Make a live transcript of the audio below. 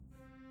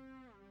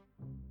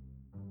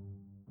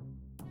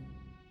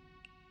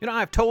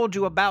I've told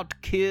you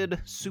about kid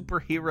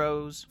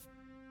superheroes,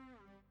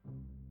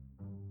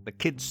 the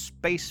Kid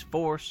Space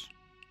Force,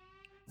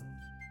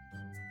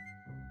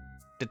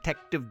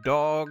 detective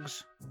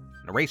dogs,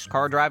 and a race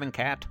car driving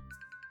cat.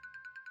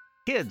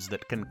 Kids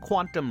that can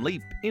quantum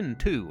leap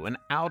into and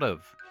out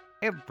of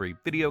every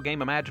video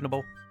game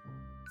imaginable.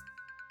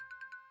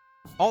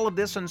 All of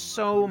this and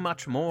so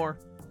much more.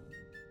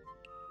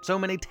 So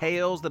many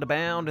tales that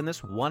abound in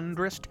this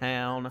wondrous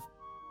town,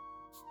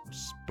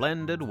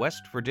 splendid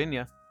West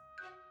Virginia.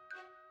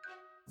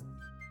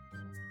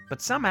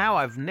 But somehow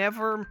I've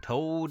never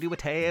told you a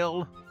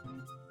tale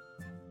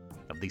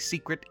of the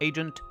Secret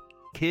Agent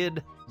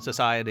Kid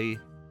Society.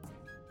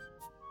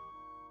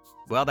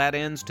 Well, that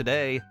ends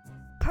today.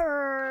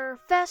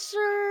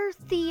 Professor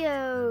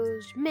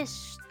Theo's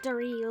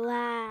Mystery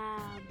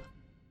Lab.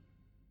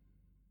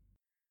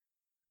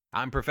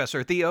 I'm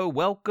Professor Theo.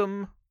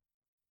 Welcome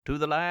to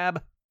the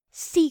lab.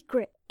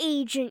 Secret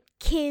Agent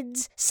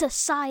Kids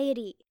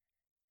Society.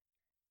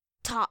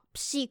 Top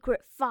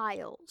Secret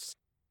Files.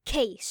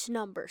 Case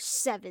number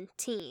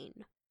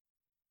 17.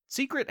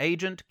 Secret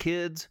Agent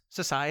Kids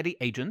Society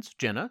agents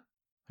Jenna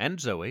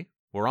and Zoe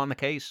were on the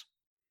case.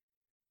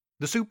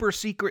 The super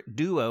secret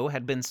duo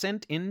had been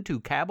sent into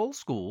Cabell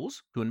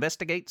schools to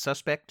investigate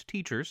suspect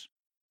teachers.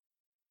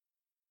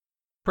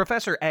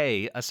 Professor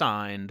A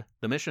assigned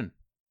the mission.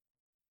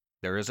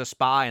 There is a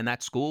spy in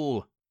that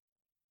school.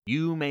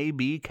 You may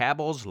be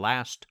Cabell's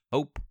last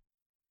hope.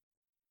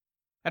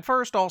 At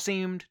first, all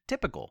seemed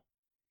typical.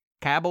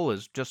 Cabell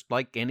is just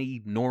like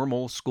any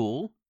normal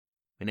school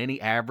in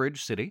any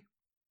average city.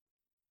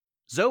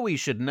 Zoe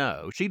should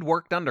know. She'd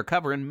worked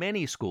undercover in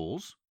many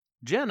schools.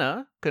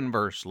 Jenna,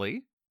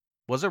 conversely,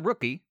 was a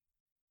rookie.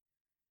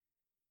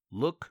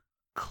 Look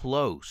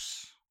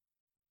close,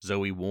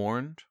 Zoe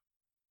warned.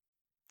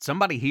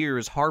 Somebody here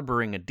is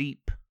harboring a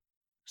deep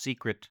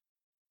secret.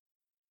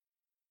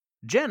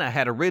 Jenna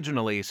had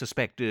originally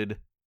suspected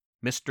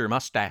Mr.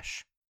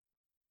 Mustache.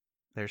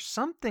 There's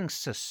something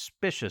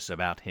suspicious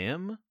about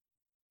him.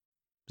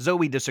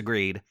 Zoe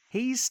disagreed.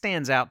 He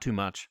stands out too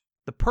much.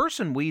 The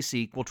person we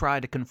seek will try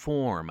to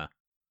conform,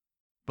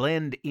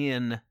 blend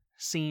in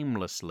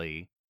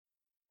seamlessly.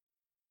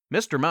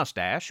 Mr.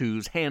 Mustache,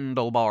 whose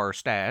handlebar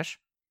stash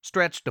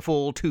stretched a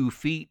full 2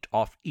 feet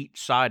off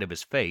each side of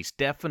his face,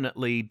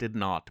 definitely did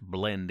not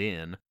blend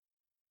in.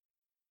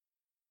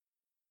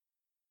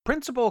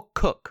 Principal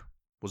Cook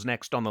was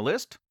next on the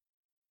list.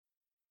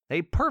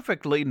 A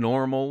perfectly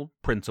normal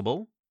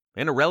principal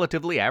in a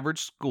relatively average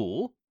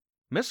school,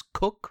 Miss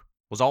Cook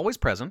was always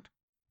present,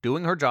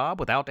 doing her job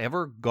without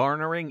ever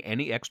garnering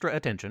any extra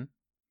attention.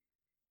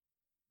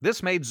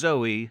 This made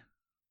Zoe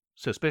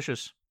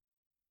suspicious.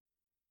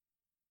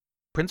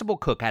 Principal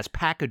Cook has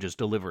packages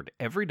delivered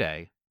every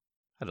day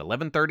at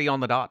 11:30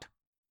 on the dot.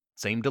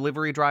 Same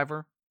delivery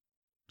driver,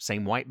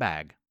 same white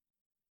bag.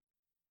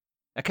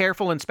 A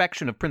careful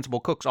inspection of Principal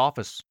Cook's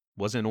office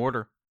was in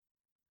order.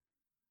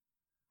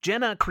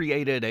 Jenna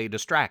created a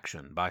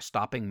distraction by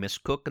stopping Miss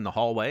Cook in the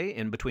hallway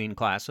in between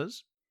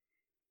classes.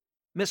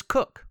 Miss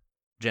Cook,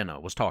 Jenna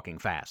was talking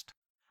fast.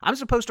 I'm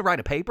supposed to write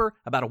a paper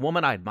about a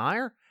woman I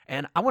admire,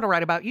 and I want to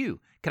write about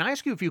you. Can I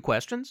ask you a few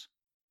questions?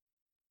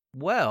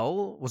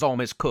 Well, was all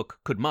Miss Cook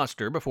could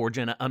muster before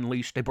Jenna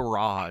unleashed a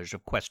barrage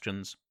of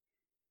questions.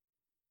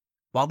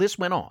 While this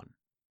went on,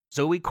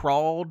 Zoe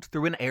crawled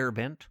through an air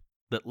vent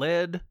that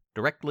led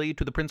directly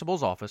to the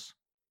principal's office.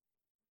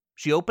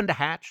 She opened a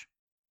hatch,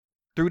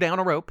 threw down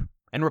a rope,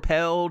 and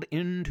rappelled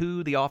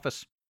into the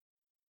office.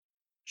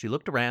 She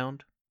looked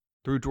around,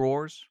 through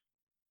drawers,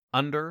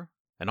 under,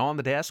 and on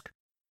the desk.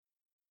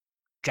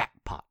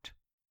 Jackpot,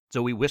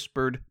 Zoe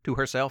whispered to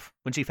herself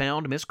when she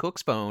found Miss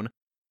Cook's phone.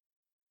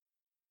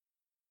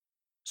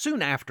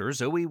 Soon after,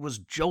 Zoe was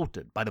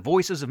jolted by the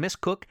voices of Miss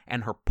Cook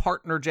and her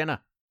partner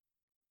Jenna.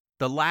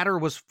 The latter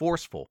was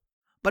forceful.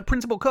 But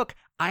Principal Cook,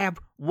 I have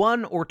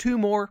 1 or 2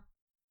 more.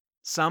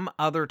 Some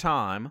other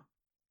time,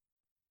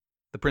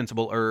 the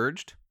principal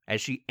urged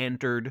as she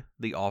entered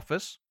the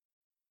office.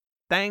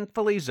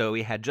 Thankfully,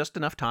 Zoe had just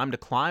enough time to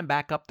climb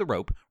back up the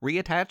rope,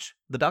 reattach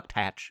the duct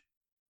hatch,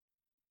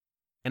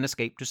 and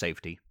escape to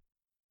safety.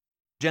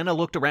 Jenna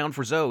looked around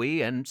for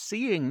Zoe and,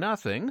 seeing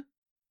nothing,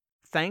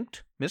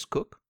 thanked Miss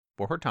Cook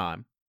for her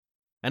time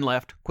and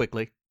left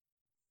quickly.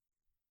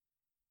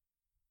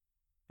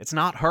 It's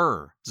not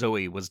her,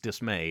 Zoe was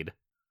dismayed.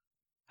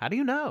 How do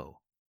you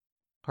know?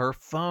 Her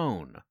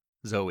phone,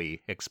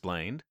 Zoe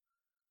explained.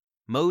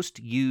 Most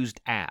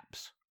used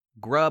apps.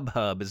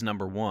 Grubhub is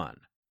number 1.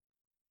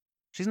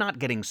 She's not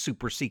getting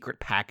super secret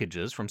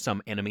packages from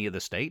some enemy of the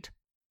state.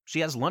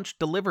 She has lunch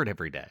delivered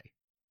every day.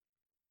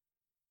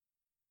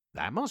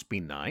 That must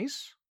be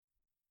nice.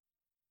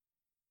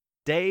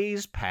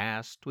 Days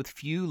passed with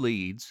few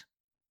leads.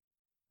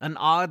 An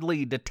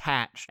oddly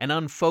detached and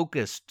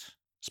unfocused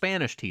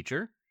Spanish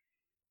teacher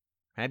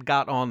had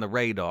got on the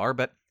radar,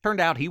 but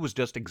turned out he was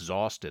just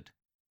exhausted.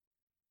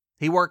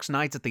 He works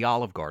nights at the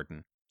Olive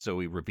Garden,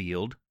 Zoe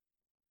revealed.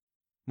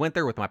 Went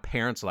there with my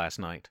parents last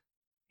night.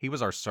 He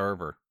was our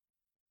server.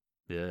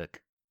 Yuck.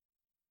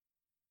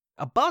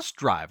 A bus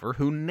driver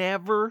who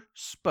never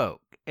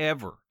spoke,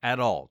 ever,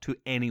 at all, to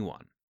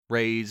anyone,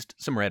 raised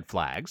some red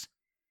flags.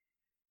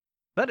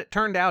 But it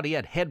turned out he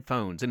had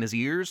headphones in his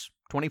ears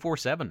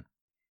 24/7.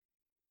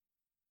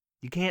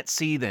 You can't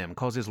see them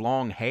 'cause his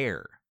long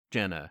hair,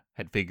 Jenna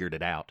had figured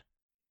it out.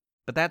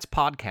 But that's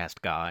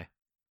podcast guy.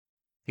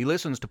 He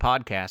listens to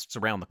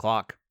podcasts around the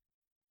clock.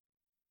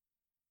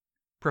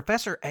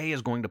 Professor A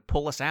is going to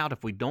pull us out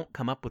if we don't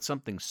come up with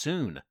something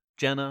soon.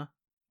 Jenna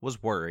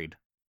was worried.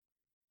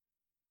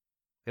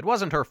 It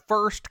wasn't her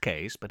first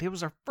case, but it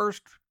was her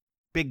first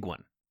big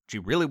one. She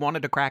really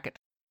wanted to crack it.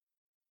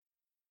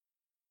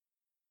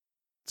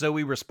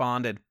 Zoe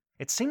responded,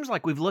 "It seems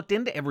like we've looked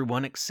into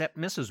everyone except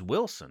Mrs.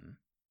 Wilson."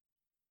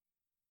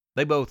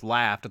 They both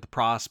laughed at the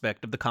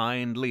prospect of the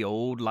kindly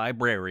old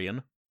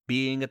librarian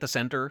being at the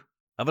center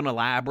of an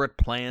elaborate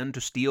plan to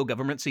steal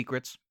government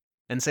secrets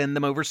and send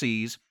them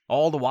overseas,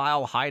 all the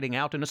while hiding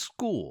out in a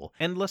school,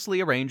 endlessly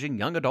arranging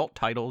young adult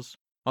titles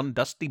on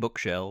dusty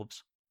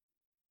bookshelves.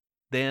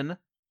 Then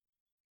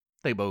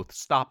they both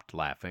stopped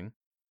laughing.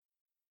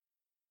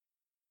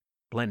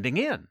 Blending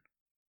in.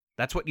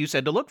 That's what you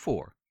said to look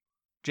for.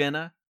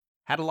 Jenna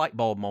had a light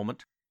bulb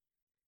moment.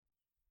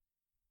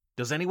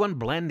 Does anyone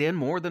blend in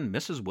more than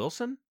Mrs.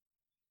 Wilson?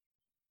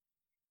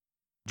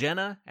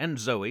 Jenna and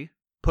Zoe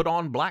put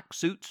on black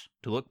suits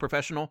to look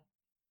professional,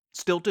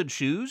 stilted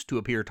shoes to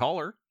appear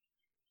taller,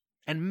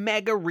 and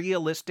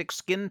mega-realistic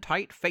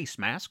skin-tight face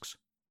masks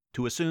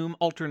to assume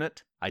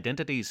alternate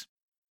identities.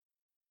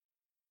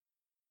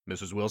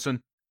 "Mrs.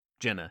 Wilson,"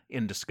 Jenna,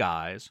 in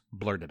disguise,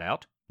 blurted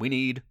out, "we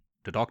need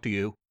to talk to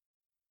you."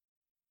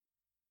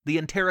 The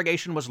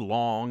interrogation was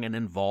long and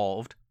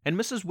involved, and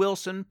Mrs.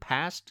 Wilson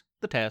passed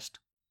the test.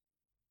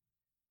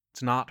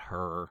 It's not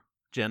her,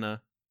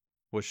 Jenna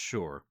was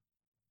sure.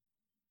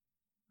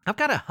 I've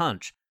got a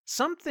hunch.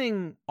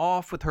 Something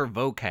off with her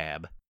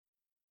vocab.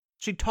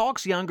 She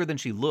talks younger than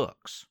she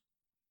looks.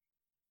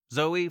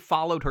 Zoe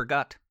followed her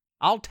gut.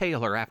 I'll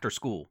tail her after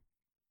school.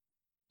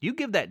 You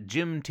give that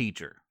gym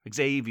teacher,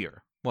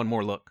 Xavier, one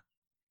more look.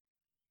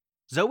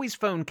 Zoe's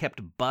phone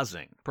kept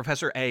buzzing,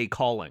 Professor A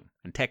calling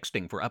and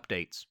texting for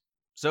updates.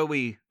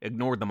 Zoe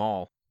ignored them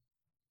all.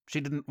 She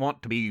didn't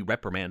want to be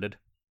reprimanded.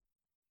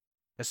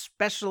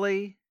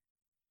 Especially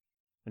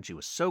when she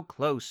was so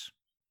close.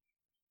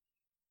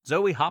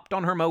 Zoe hopped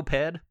on her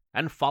moped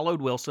and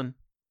followed Wilson,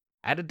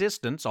 at a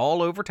distance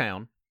all over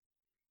town.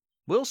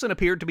 Wilson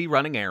appeared to be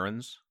running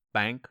errands,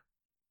 bank,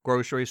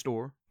 grocery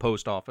store,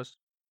 post office.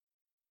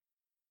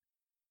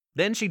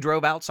 Then she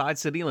drove outside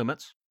city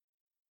limits,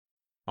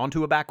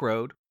 onto a back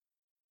road,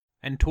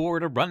 and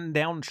toward a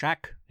run-down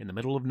shack in the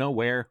middle of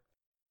nowhere.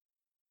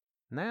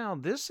 Now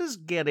this is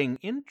getting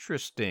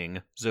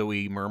interesting,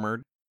 Zoe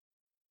murmured.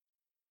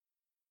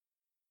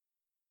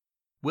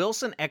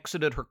 Wilson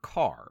exited her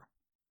car.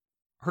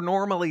 Her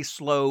normally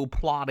slow,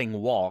 plodding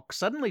walk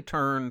suddenly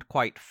turned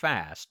quite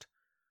fast.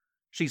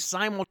 She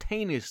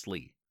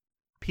simultaneously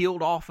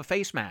peeled off a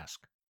face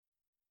mask.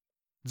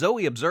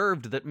 Zoe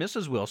observed that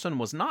Mrs. Wilson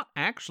was not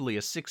actually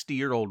a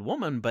 60-year-old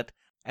woman, but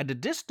at a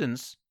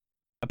distance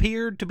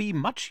appeared to be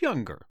much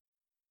younger.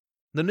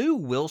 The new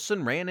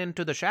Wilson ran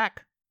into the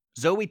shack.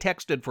 Zoe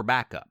texted for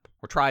backup,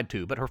 or tried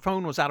to, but her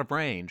phone was out of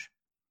range.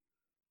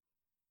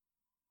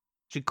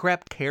 She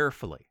crept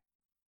carefully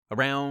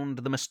around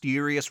the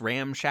mysterious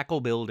ramshackle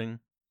building.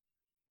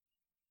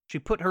 She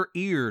put her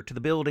ear to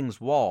the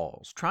building's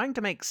walls, trying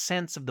to make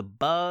sense of the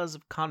buzz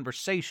of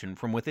conversation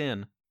from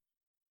within.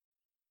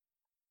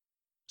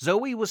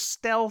 Zoe was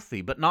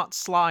stealthy, but not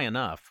sly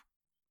enough.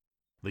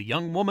 The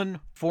young woman,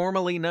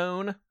 formerly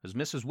known as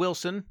Mrs.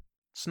 Wilson,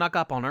 snuck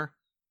up on her,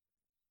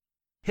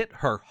 hit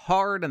her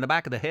hard in the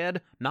back of the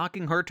head,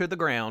 knocking her to the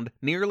ground,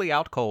 nearly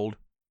out cold.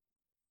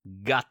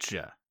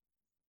 Gotcha.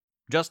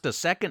 Just a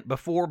second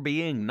before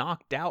being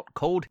knocked out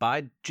cold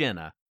by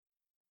Jenna.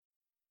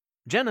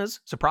 Jenna's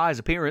surprise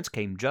appearance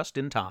came just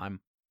in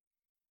time.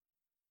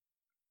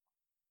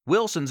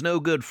 Wilson's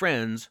no-good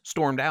friends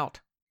stormed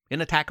out,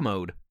 in attack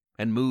mode,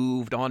 and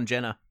moved on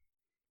Jenna.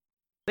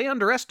 They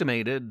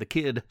underestimated the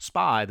kid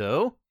spy,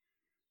 though.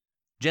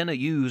 Jenna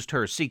used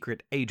her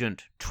secret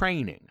agent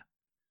training,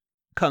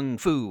 kung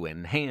fu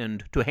and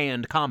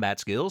hand-to-hand combat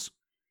skills,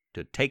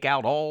 to take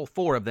out all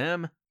four of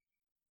them.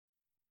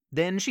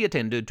 Then she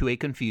attended to a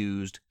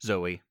confused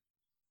Zoe.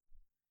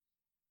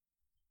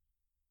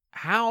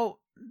 "How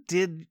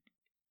did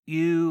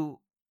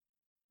you..."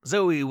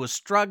 Zoe was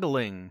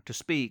struggling to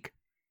speak.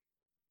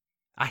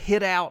 "I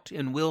hid out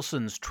in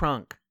Wilson's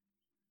trunk.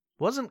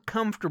 Wasn't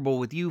comfortable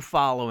with you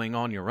following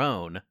on your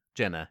own,"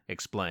 Jenna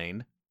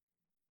explained.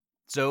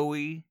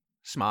 Zoe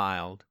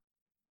smiled.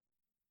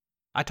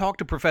 "I talked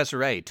to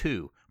Professor A,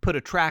 too. Put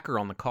a tracker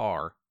on the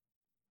car."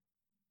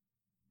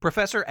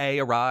 Professor A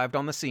arrived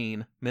on the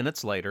scene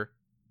minutes later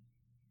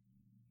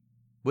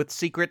with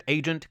Secret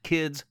Agent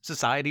Kids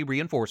Society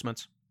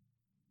reinforcements.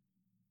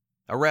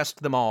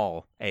 "Arrest them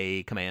all,"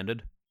 A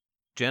commanded.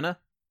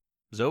 "Jenna,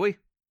 Zoe,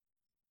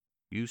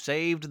 you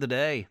saved the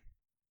day."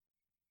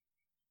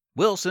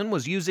 Wilson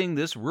was using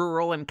this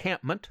rural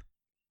encampment,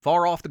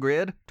 far off the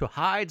grid, to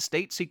hide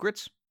state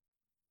secrets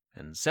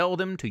and sell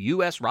them to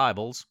U.S.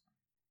 rivals,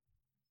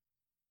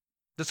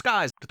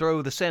 disguised to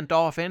throw the scent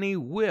off any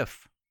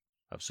whiff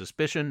of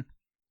suspicion.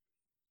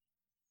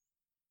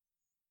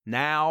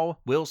 Now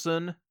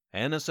Wilson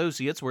and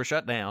Associates were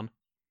shut down.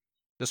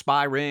 The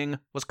spy ring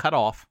was cut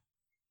off.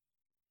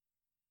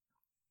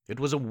 It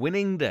was a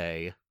winning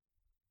day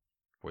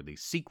for the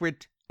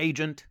Secret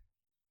Agent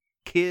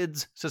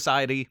Kids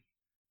Society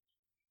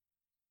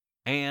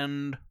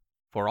and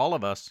for all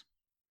of us.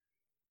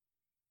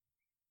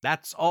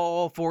 That's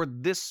all for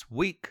this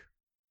week,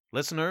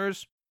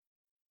 listeners.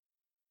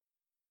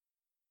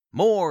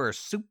 More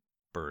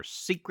super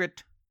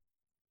secret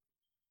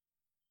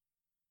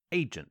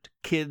Agent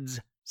Kids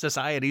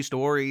Society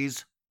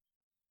stories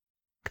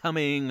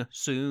coming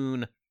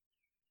soon.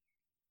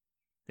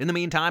 In the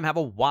meantime, have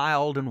a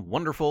wild and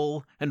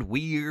wonderful and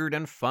weird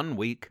and fun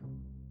week.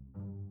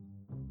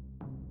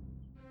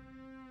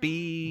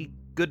 Be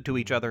good to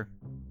each other.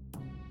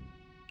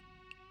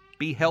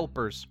 Be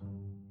helpers.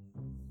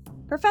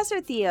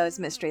 Professor Theo's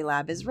Mystery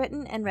Lab is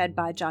written and read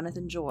by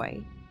Jonathan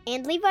Joy.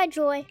 And Levi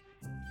Joy.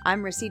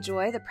 I'm Rissy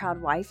Joy, the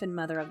proud wife and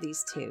mother of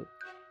these two.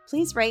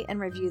 Please rate and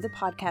review the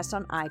podcast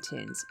on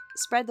iTunes.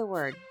 Spread the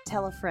word.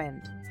 Tell a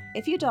friend.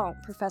 If you don't,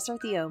 Professor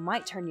Theo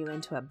might turn you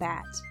into a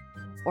bat.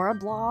 Or a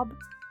blob.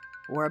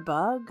 Or a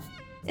bug.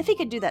 If he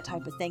could do that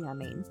type of thing, I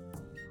mean.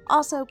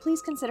 Also,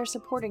 please consider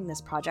supporting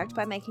this project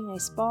by making a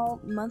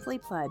small monthly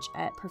pledge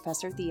at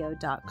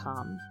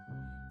ProfessorTheo.com.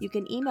 You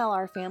can email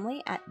our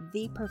family at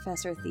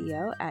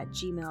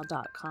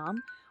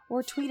theprofessortheo@gmail.com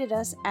or tweet at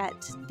us at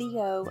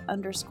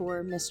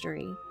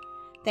Theo_mystery.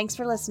 Thanks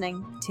for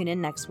listening. Tune in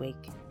next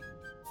week.